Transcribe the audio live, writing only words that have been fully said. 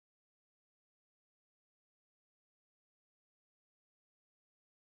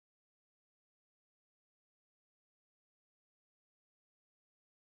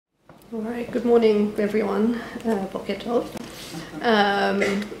All right, good morning, everyone. Boker tov.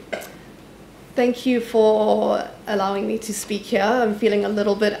 Thank you for allowing me to speak here. I'm feeling a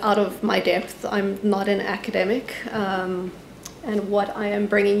little bit out of my depth. I'm not an academic, and what I am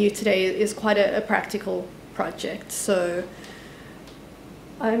bringing you today is quite a practical project. So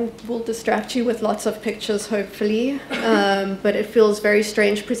I will distract you with lots of pictures, hopefully, but it feels very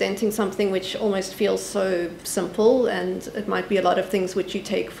strange presenting something which almost feels so simple, and it might be a lot of things which you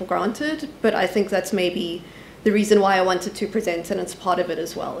take for granted, but I think that's maybe the reason why I wanted to present, and it's part of it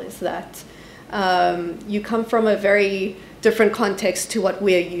as well, is that you come from a very different context to what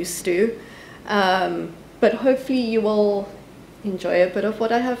we're used to, but hopefully you will enjoy a bit of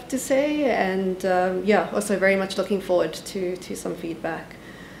what I have to say, and yeah, also very much looking forward to some feedback.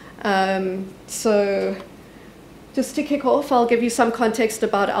 So just to kick off, I'll give you some context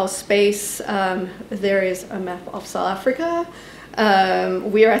about our space. There is a map of South Africa.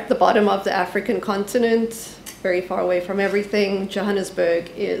 We're at the bottom of the African continent, very far away from everything. Johannesburg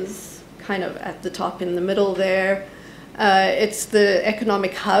is kind of at the top in the middle there. It's the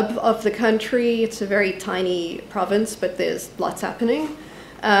economic hub of the country. It's a very tiny province, but there's lots happening.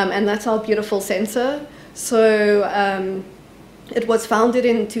 And that's our beautiful center. So it was founded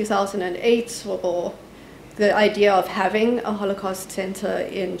in 2008, or the idea of having a Holocaust center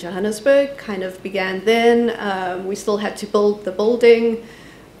in Johannesburg kind of began then. We still had to build the building.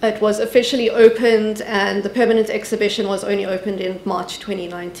 It was officially opened, and the permanent exhibition was only opened in March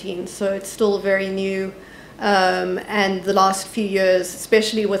 2019, so it's still very new. And the last few years,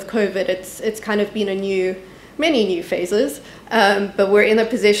 especially with COVID, it's kind of been many new phases, but we're in a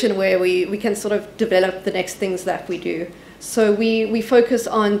position where we can sort of develop the next things that we do. So we focus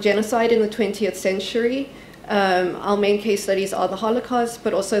on genocide in the 20th century. Our main case studies are the Holocaust,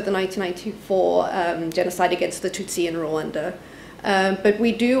 but also the 1994 genocide against the Tutsi in Rwanda. But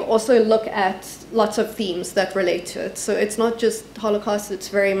we do also look at lots of themes that relate to it. So it's not just Holocaust, it's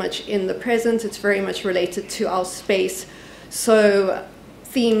very much in the present, it's very much related to our space. So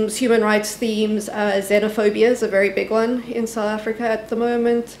themes, human rights themes, xenophobia is a very big one in South Africa at the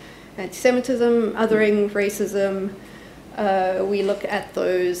moment, anti-Semitism, othering, racism. We look at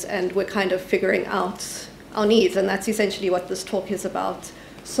those, and we're kind of figuring out our needs, and that's essentially what this talk is about.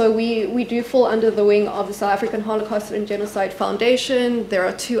 So we do fall under the wing of the South African Holocaust and Genocide Foundation. There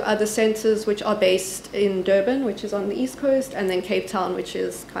are two other centers which are based in Durban, which is on the East Coast, and then Cape Town, which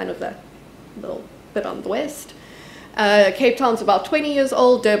is kind of that little bit on the west. Cape Town's about 20 years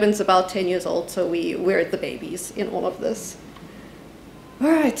old, Durban's about 10 years old, so we're the babies in all of this.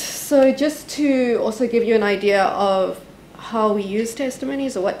 All right, so just to also give you an idea of how we use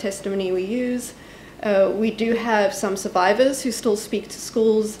testimonies, or what testimony we use. We do have some survivors who still speak to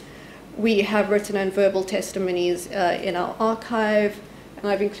schools. We have written and verbal testimonies in our archive, and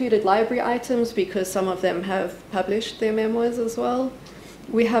I've included library items because some of them have published their memoirs as well.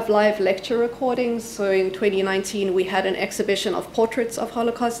 We have live lecture recordings. So in 2019, we had an exhibition of portraits of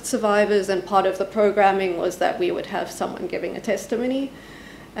Holocaust survivors, and part of the programming was that we would have someone giving a testimony.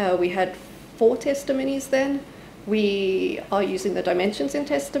 We had 4 testimonies then. We are using the dimensions in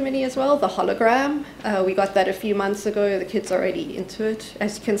testimony as well, the hologram. We got that a few months ago. The kids are already into it.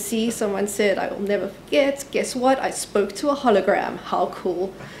 As you can see, someone said, "I will never forget. Guess what? I spoke to a hologram. How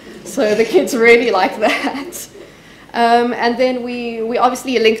cool." So the kids really like that. And then we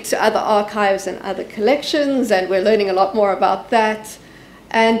obviously link to other archives and other collections, and we're learning a lot more about that.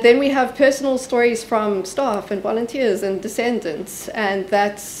 And then we have personal stories from staff and volunteers and descendants, and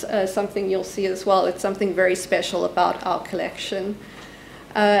that's something you'll see as well. It's something very special about our collection.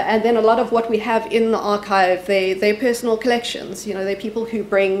 And then a lot of what we have in the archive, they're personal collections. You know, they're people who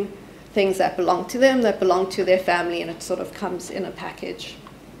bring things that belong to them, that belong to their family, and it sort of comes in a package.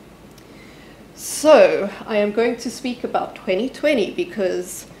 So I am going to speak about 2020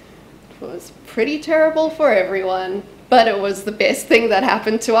 because it was pretty terrible for everyone, but it was the best thing that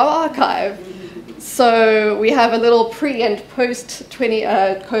happened to our archive. So we have a little pre and post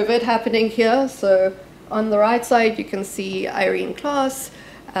COVID happening here. So on the right side, you can see Irene class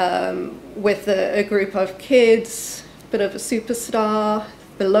with a group of kids, a bit of a superstar.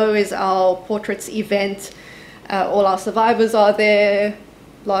 Below is our portraits event. All our survivors are there,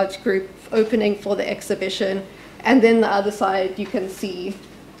 large group opening for the exhibition. And then the other side, you can see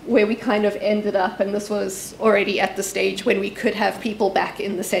where we kind of ended up, and this was already at the stage when we could have people back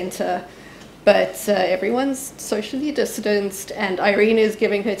in the center, but everyone's socially distanced, and Irene is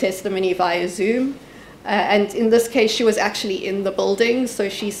giving her testimony via Zoom. And in this case, she was actually in the building, so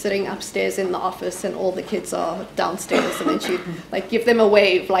she's sitting upstairs in the office, and all the kids are downstairs, and then she'd like give them a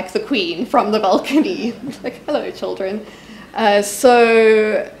wave like the Queen from the balcony, like, "Hello, children."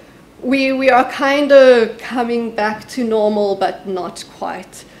 So we are kind of coming back to normal, but not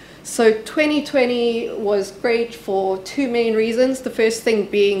quite. So 2020 was great for two main reasons. The first thing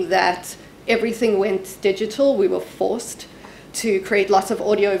being that everything went digital. We were forced to create lots of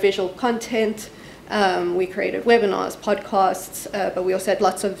audio-visual content. We created webinars, podcasts, but we also had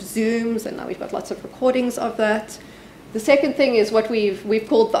lots of Zooms, and now we've got lots of recordings of that. The second thing is what we've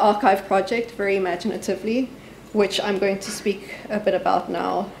called the Archive Project, very imaginatively, which I'm going to speak a bit about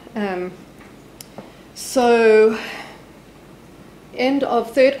now. So, end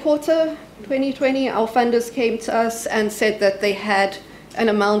of third quarter 2020, our funders came to us and said that they had an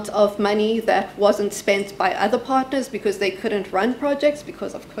amount of money that wasn't spent by other partners because they couldn't run projects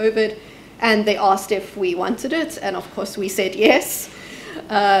because of COVID, and they asked if we wanted it, and of course we said yes.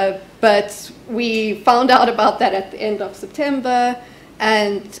 But we found out about that at the end of September,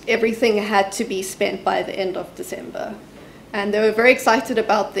 and everything had to be spent by the end of December. And they were very excited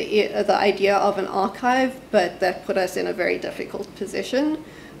about the idea of an archive, but that put us in a very difficult position.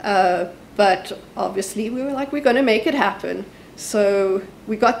 But obviously we were like, we're going to make it happen. So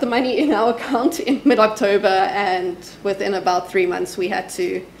we got the money in our account in mid-October, and within about 3 months we had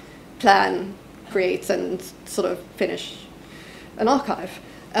to plan, create, and sort of finish an archive.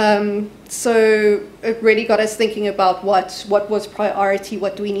 So it really got us thinking about what was priority,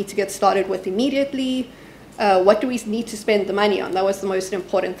 what do we need to get started with immediately, what do we need to spend the money on? That was the most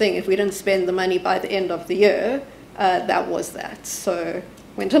important thing. If we didn't spend the money by the end of the year, that was that. So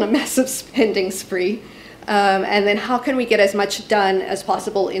went on a massive spending spree. And then how can we get as much done as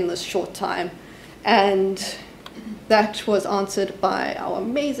possible in this short time? And that was answered by our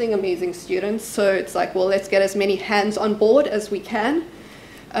amazing, amazing students. So it's like, well, let's get as many hands on board as we can.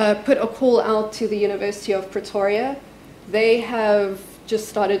 Put a call out to the University of Pretoria. They have just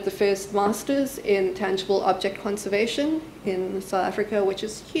started the first Masters in Tangible Object Conservation in South Africa, which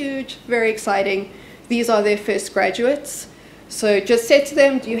is huge, very exciting. These are their first graduates. So just said to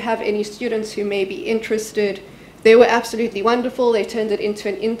them, do you have any students who may be interested? They were absolutely wonderful. They turned it into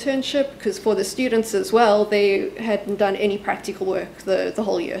an internship, because for the students as well, they hadn't done any practical work the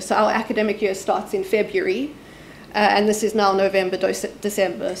whole year. So our academic year starts in February, and this is now November,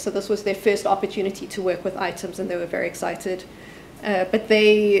 December. So this was their first opportunity to work with items, and they were very excited. But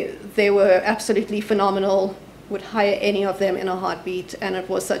they were absolutely phenomenal, would hire any of them in a heartbeat, and it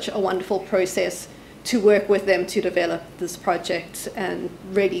was such a wonderful process to work with them to develop this project, and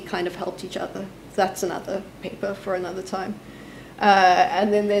really kind of helped each other. That's another paper for another time.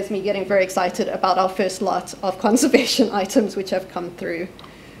 And then there's me getting very excited about our first lot of conservation items which have come through.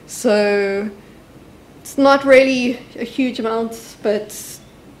 So it's not really a huge amount, but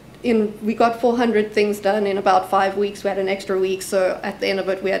we got 400 things done in about 5 weeks. We had an extra week, so at the end of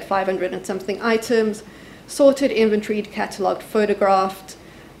it we had 500 and something items, sorted, inventoried, catalogued, photographed,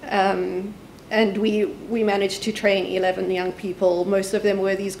 and we managed to train 11 young people. Most of them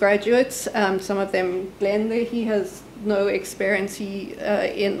were these graduates. Some of them, Glenn, he has no experience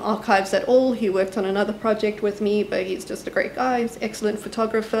in archives at all. He worked on another project with me, but he's just a great guy. He's an excellent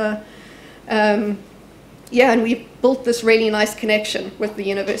photographer. Yeah, and we built this really nice connection with the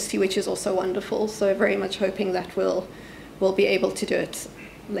university, which is also wonderful. So very much hoping that we'll be able to do it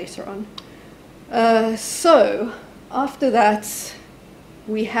later on. So after that,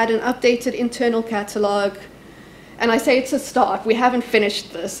 we had an updated internal catalog, and I say it's a start. We haven't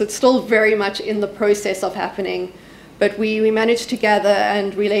finished this. It's still very much in the process of happening, but we managed to gather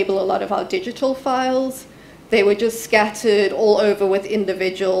and relabel a lot of our digital files. They were just scattered all over with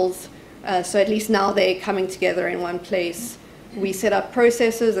individuals, so at least now they're coming together in one place. We set up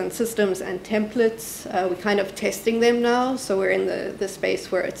processes and systems and templates. We're kind of testing them now, so we're in the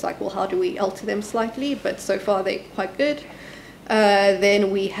space where it's like, well, how do we alter them slightly? But so far they're quite good.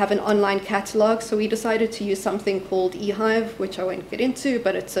 Then we have an online catalog, so we decided to use something called eHive, which I won't get into,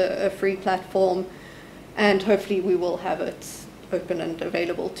 but it's a free platform, and hopefully we will have it open and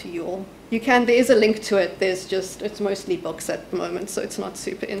available to you all. There is a link to it. It's mostly books at the moment, so it's not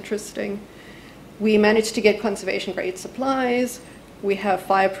super interesting. We managed to get conservation grade supplies. We have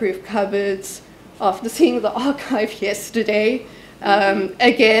fireproof cupboards. After seeing the archive yesterday,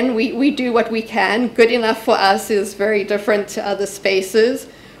 again, we do what we can. Good enough for us is very different to other spaces.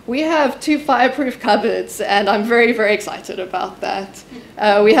 We have 2 fireproof cupboards, and I'm very, very excited about that.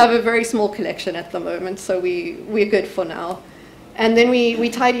 We have a very small collection at the moment, so we're good for now. And then we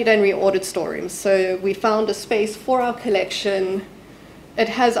tidied and reordered storerooms. So we found a space for our collection. It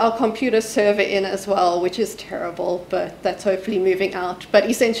has our computer server in as well, which is terrible, but that's hopefully moving out. But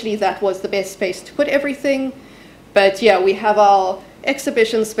essentially that was the best space to put everything. But yeah, we have our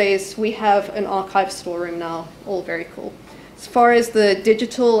exhibition space, we have an archive storeroom now, all very cool. As far as the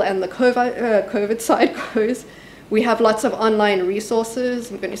digital and the COVID side goes, we have lots of online resources.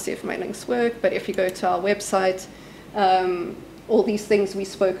 I'm going to see if my links work, but if you go to our website, all these things we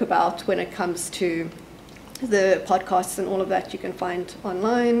spoke about when it comes to the podcasts and all of that you can find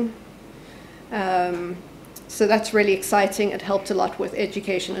online. So that's really exciting. It helped a lot with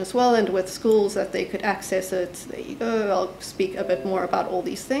education as well, and with schools that they could access it. There you go. I'll speak a bit more about all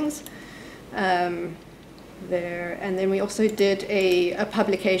these things there. And then we also did a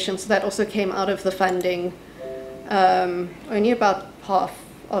publication, so that also came out of the funding. Only about half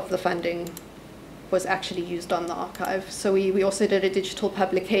of the funding was actually used on the archive. So we also did a digital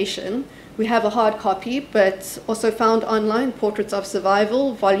publication. We have a hard copy, but also found online, Portraits of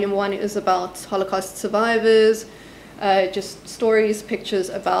Survival. Volume 1 is about Holocaust survivors, just stories, pictures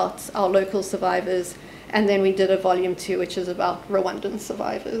about our local survivors. And then we did a volume 2, which is about Rwandan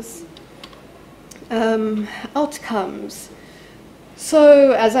survivors. Outcomes.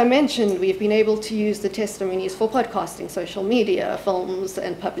 So, as I mentioned, we've been able to use the testimonies for podcasting, social media, films,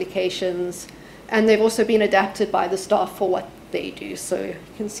 and publications. And they've also been adapted by the staff for what they do. So you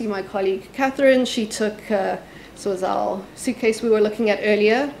can see my colleague Catherine, she took, this was our suitcase we were looking at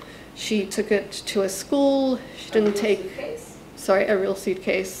earlier. She took it to a school. She didn't take, suitcase? Sorry, a real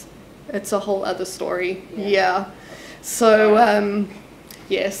suitcase. It's a whole other story. Yeah. So,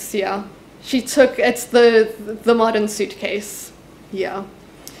 yes, yeah. She took, it's the modern suitcase. Yeah.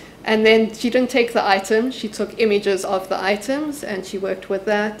 And then she didn't take the item. She took images of the items and she worked with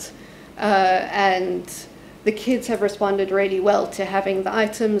that. And the kids have responded really well to having the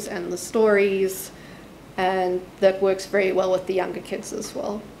items and the stories, and that works very well with the younger kids as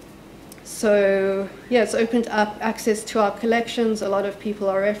well. So yeah, it's opened up access to our collections. A lot of people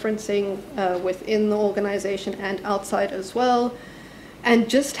are referencing within the organization and outside as well. And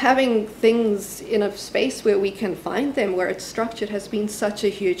just having things in a space where we can find them, where it's structured, has been such a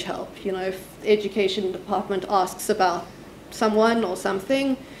huge help. You know, if the education department asks about someone or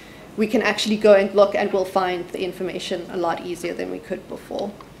something, we can actually go and look and we'll find the information a lot easier than we could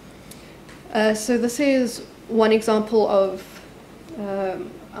before. So this is one example of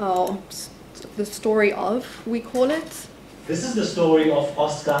the story of, we call it. This is the story of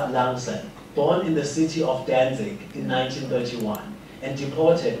Oscar Saltzman, born in the city of Danzig in 1931 and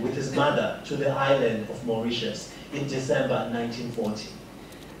deported with his mother to the island of Mauritius in December 1940.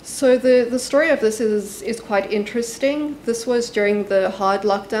 So the story of this is quite interesting. This was during the hard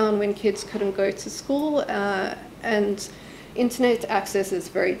lockdown when kids couldn't go to school, and internet access is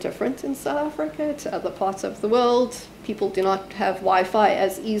very different in South Africa to other parts of the world. People do not have Wi-Fi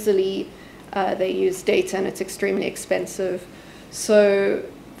as easily. They use data and it's extremely expensive. So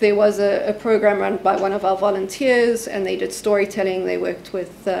there was a program run by one of our volunteers, and they did storytelling. They worked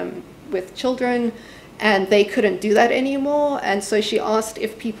with children. And they couldn't do that anymore, and so she asked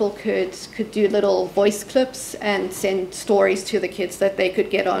if people could do little voice clips and send stories to the kids that they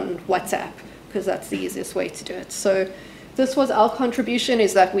could get on WhatsApp, because that's the easiest way to do it. So this was our contribution,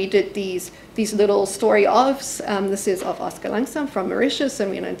 is that we did these little story ofs. This is of Oscar Saltzman from Mauritius,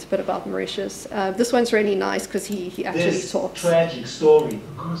 and we learned a bit about Mauritius. This one's really nice because he actually talks. This tragic story.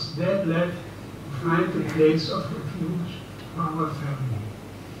 Because Dad left to find a place of refuge for our family.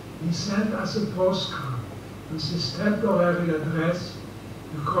 He sent us a postcard with his temporary address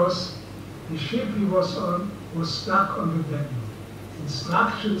because the ship he was on was stuck on the deck.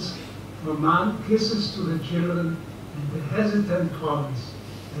 Instructions for Mom, kisses to the children, and the hesitant promise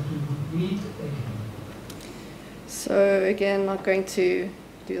that we would meet again. So again, not going to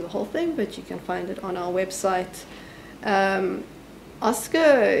do the whole thing, but you can find it on our website.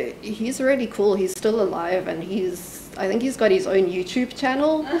 Oscar, he's really cool. He's still alive, and I think he's got his own YouTube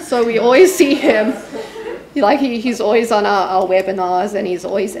channel. So we always see him. He's always on our webinars, and he's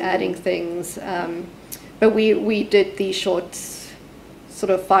always adding things. But we did these short,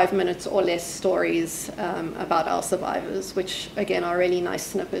 sort of 5 minutes or less stories about our survivors, which again are really nice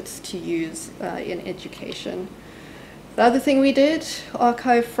snippets to use in education. The other thing we did,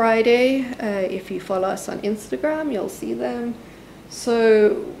 Archive Friday. If you follow us on Instagram, you'll see them.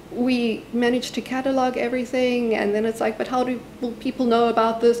 So we managed to catalog everything, and then it's like, but how will people know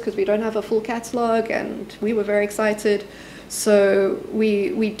about this, because we don't have a full catalog, and we were very excited. So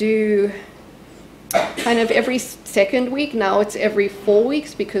we do kind of every second week. Now it's every 4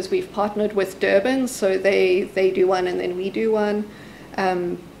 weeks because we've partnered with Durban, so they do one and then we do one.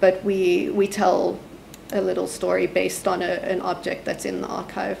 But we tell a little story based on an object that's in the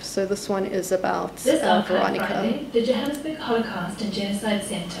archive. So this one is about Veronica. Friday, the Johannesburg Holocaust and Genocide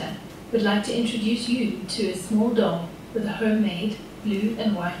Center would like to introduce you to a small doll with a homemade blue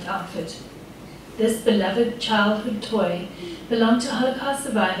and white outfit. This beloved childhood toy belonged to Holocaust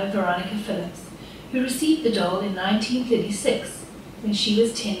survivor Veronica Phillips, who received the doll in 1936 when she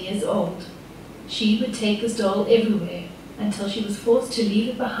was 10 years old. She would take this doll everywhere until she was forced to leave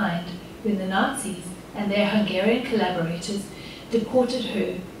it behind when the Nazis and their Hungarian collaborators deported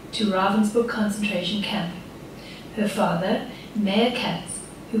her to Ravensbrück concentration camp. Her father, Mayer Katz,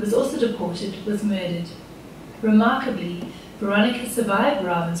 who was also deported, was murdered. Remarkably, Veronica survived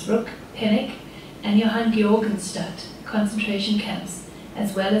Ravensbrück, Pennick, and Johann Georgenstadt concentration camps,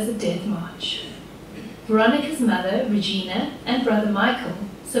 as well as a death march. Veronica's mother, Regina, and brother Michal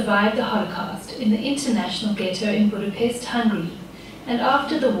survived the Holocaust in the international ghetto in Budapest, Hungary, and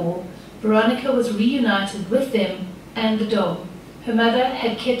after the war, Veronica was reunited with them and the doll. Her mother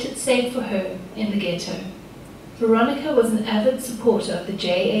had kept it safe for her in the ghetto. Veronica was an avid supporter of the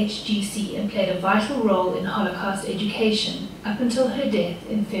JHGC and played a vital role in Holocaust education up until her death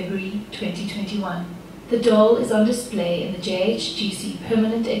in February 2021. The doll is on display in the JHGC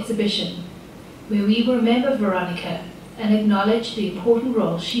permanent exhibition, where we remember Veronica and acknowledge the important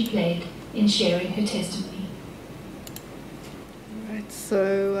role she played in sharing her testimony. Right,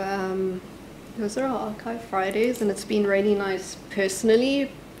 so those are our Archive Fridays, and it's been really nice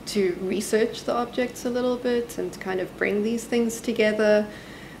personally to research the objects a little bit and kind of bring these things together.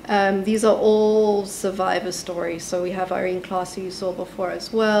 These are all survivor stories, so we have Irene Class, who you saw before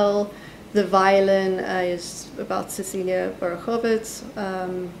as well. The violin is about Cecilia Borachowicz,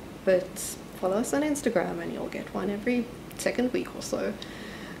 but follow us on Instagram and you'll get one every second week or so.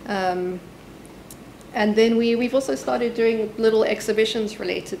 And then we've also started doing little exhibitions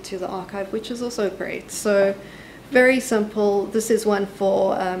related to the archive, which is also great. So very simple. This is one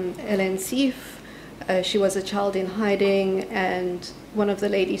for Hélène Sief. She was a child in hiding, and one of the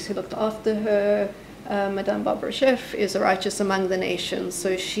ladies who looked after her, Madame Barbara Schiff, is a righteous among the nations.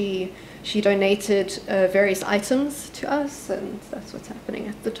 So she donated various items to us, and that's what's happening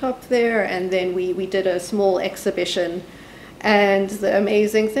at the top there. And then we did a small exhibition. And the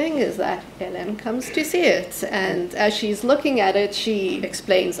amazing thing is that Hélène comes to see it. And as she's looking at it, she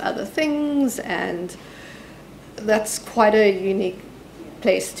explains other things, and that's quite a unique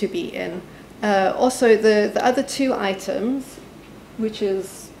place to be in. Also, the other two items, which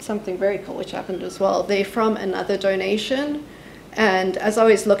is something very cool which happened as well, they're from another donation. And as I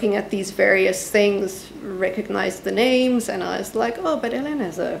was looking at these various things, recognized the names, and I was like, oh, but Hélène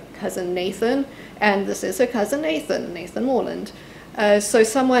has a cousin Nathan, and this is her cousin Nathan Morland. So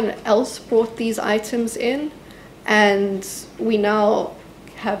someone else brought these items in, and we now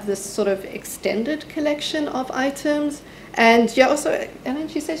have this sort of extended collection of items. And yeah, also,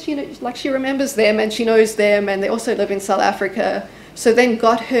 and she says she remembers them and she knows them, and they also live in South Africa. So then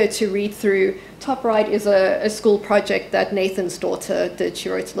got her to read through. Top right is a school project that Nathan's daughter did. She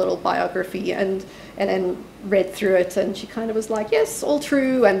wrote a little biography and then read through it, and she kind of was like, yes, all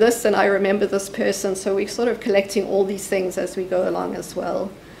true, and this, and I remember this person. So we're sort of collecting all these things as we go along as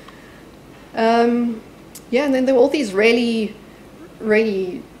well. Yeah, and then there were all these really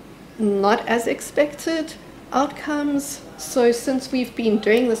not as expected outcomes. So since we've been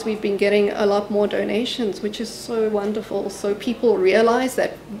doing this, we've been getting a lot more donations, which is so wonderful. So people realize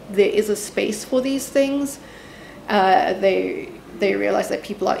that there is a space for these things. They realize that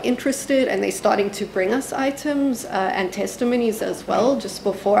people are interested, and they're starting to bring us items and testimonies as well. Just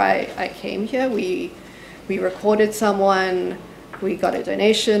before I came here, we recorded someone, we got a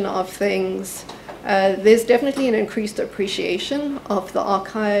donation of things. There's definitely an increased appreciation of the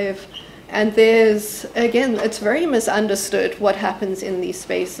archive. And there's, again, it's very misunderstood what happens in these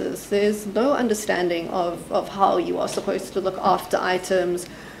spaces. There's no understanding of how you are supposed to look after items,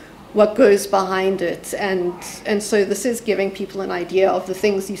 what goes behind it. And so this is giving people an idea of the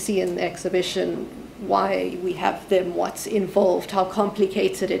things you see in the exhibition, why we have them, what's involved, how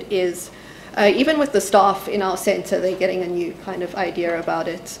complicated it is. Even with the staff in our center, they're getting a new kind of idea about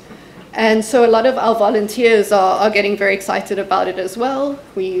it. And so a lot of our volunteers are getting very excited about it as well.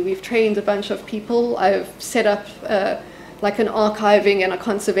 We've trained a bunch of people. I've set up like an archiving and a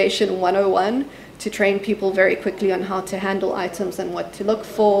conservation 101 to train people very quickly on how to handle items and what to look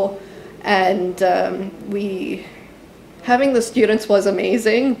for. And having the students was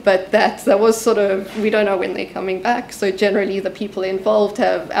amazing, but that was sort of, we don't know when they're coming back. So generally the people involved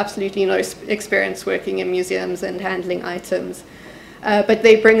have absolutely no experience working in museums and handling items. But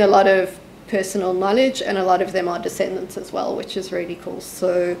they bring a lot of personal knowledge, and a lot of them are descendants as well, which is really cool.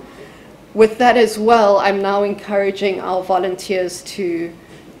 So with that as well, I'm now encouraging our volunteers to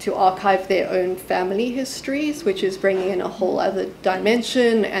archive their own family histories, which is bringing in a whole other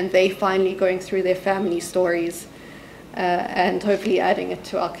dimension, and they finally going through their family stories. and hopefully adding it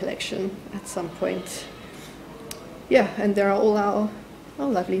to our collection at some point. Yeah, and there are all our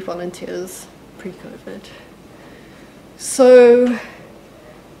lovely volunteers pre-COVID. So,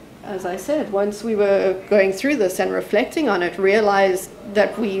 as I said, once we were going through this and reflecting on it, realized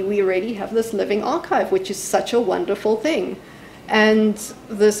that we already have this living archive, which is such a wonderful thing. And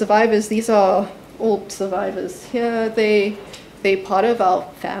the survivors, these are all survivors here, they're part of our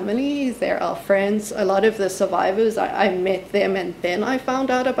family, they're our friends. A lot of the survivors, I met them and then I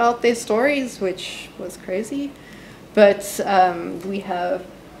found out about their stories, which was crazy. But we have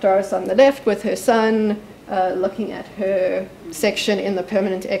Doris on the left with her son, looking at her section in the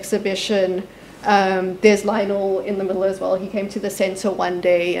permanent exhibition. There's Lionel in the middle as well. He came to the center one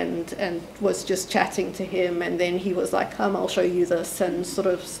day and was just chatting to him, and then he was like, come, I'll show you this, and sort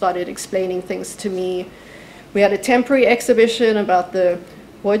of started explaining things to me. We had a temporary exhibition about the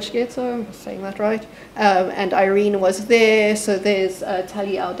Łódź Ghetto, I'm saying that right, and Irene was there. So there's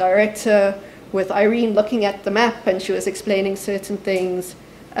Tali, our director, with Irene looking at the map, and she was explaining certain things.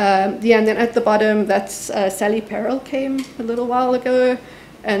 Yeah, and then at the bottom, that's Sally Perrell came a little while ago,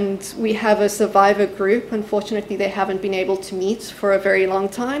 and we have a survivor group. Unfortunately, they haven't been able to meet for a very long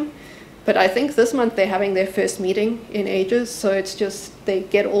time, but I think this month they're having their first meeting in ages, so it's just they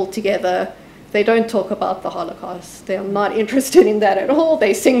get all together. They don't talk about the Holocaust. They're not interested in that at all.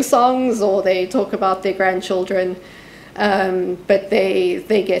 They sing songs or they talk about their grandchildren, but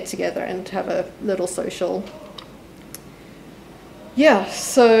they get together and have a little social. Yeah,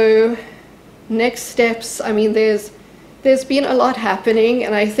 so next steps, I mean, there's been a lot happening,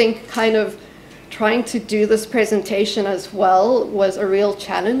 and I think kind of trying to do this presentation as well was a real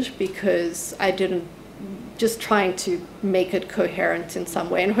challenge, because I didn't, just trying to make it coherent in some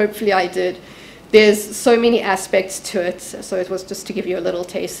way, and hopefully I did. There's so many aspects to it, so it was just to give you a little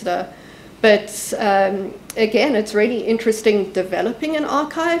taster. But again, it's really interesting developing an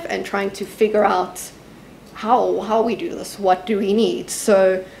archive and trying to figure out how we do this, what do we need.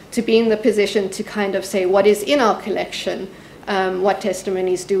 So to be in the position to kind of say what is in our collection, what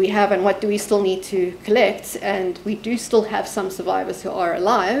testimonies do we have, and what do we still need to collect. And we do still have some survivors who are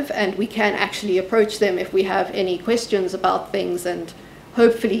alive, and we can actually approach them if we have any questions about things and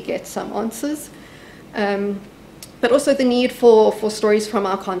hopefully get some answers. But also the need for stories from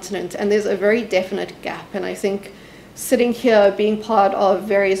our continent, and there's a very definite gap. And I think sitting here, being part of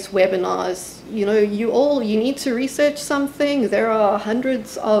various webinars, you know, you need to research something. There are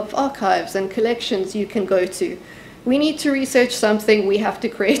hundreds of archives and collections you can go to. We need to research something, we have to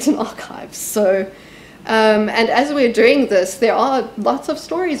create an archive. So, and as we're doing this, there are lots of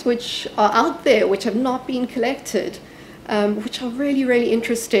stories which are out there, which have not been collected, which are really, really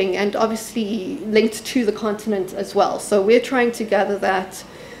interesting and obviously linked to the continent as well. So we're trying to gather that.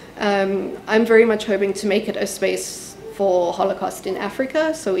 I'm very much hoping to make it a space for Holocaust in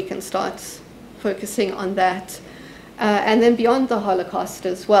Africa, so we can start focusing on that. And then beyond the Holocaust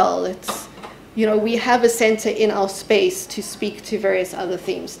as well, it's, you know, we have a center in our space to speak to various other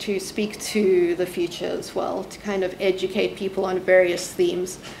themes, to speak to the future as well, to kind of educate people on various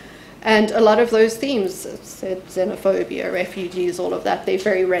themes. And a lot of those themes, said xenophobia, refugees, all of that, they're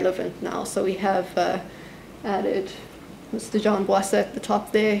very relevant now. So we have added Mr. John Boisse at the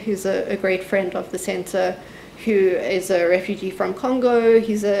top there, who's a great friend of the center, who is a refugee from Congo.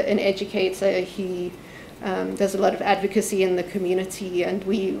 He's an educator. He does a lot of advocacy in the community, and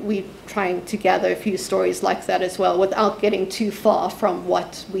we're trying to gather a few stories like that as well, without getting too far from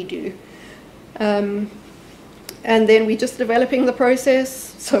what we do. And then we're just developing the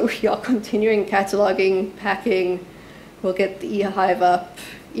process, so we are continuing cataloging, packing. We'll get the e-hive up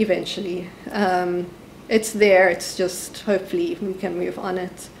eventually. It's there, it's just hopefully we can move on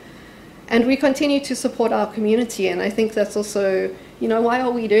it. And we continue to support our community, and I think that's also, you know, why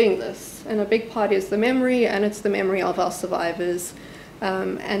are we doing this? And a big part is the memory, and it's the memory of our survivors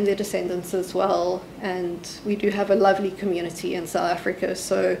and their descendants as well. And we do have a lovely community in South Africa,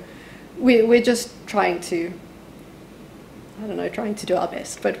 so we're just trying to, I don't know, trying to do our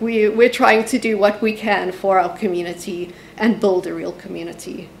best, but we're trying to do what we can for our community and build a real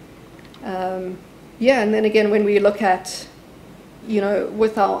community. Yeah, and then again, when we look at, you know,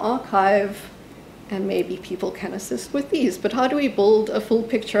 with our archive, and maybe people can assist with these, but how do we build a full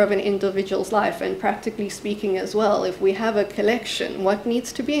picture of an individual's life? And practically speaking as well, if we have a collection, what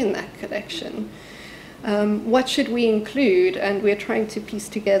needs to be in that collection? What should we include? And we're trying to piece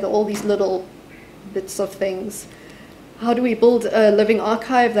together all these little bits of things. How do we build a living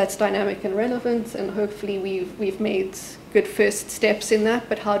archive that's dynamic and relevant? And hopefully we've made good first steps in that,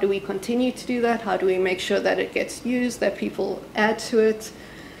 but how do we continue to do that? How do we make sure that it gets used, that people add to it?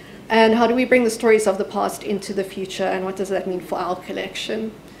 And how do we bring the stories of the past into the future, and what does that mean for our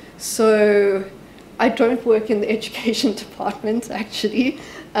collection? So I don't work in the education department, actually,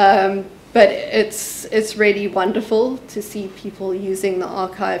 but it's really wonderful to see people using the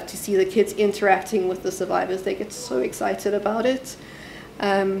archive, to see the kids interacting with the survivors. They get so excited about it.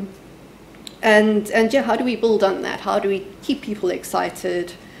 And yeah, how do we build on that? How do we keep people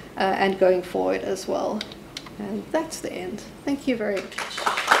excited and going forward as well? And that's the end. Thank you very much.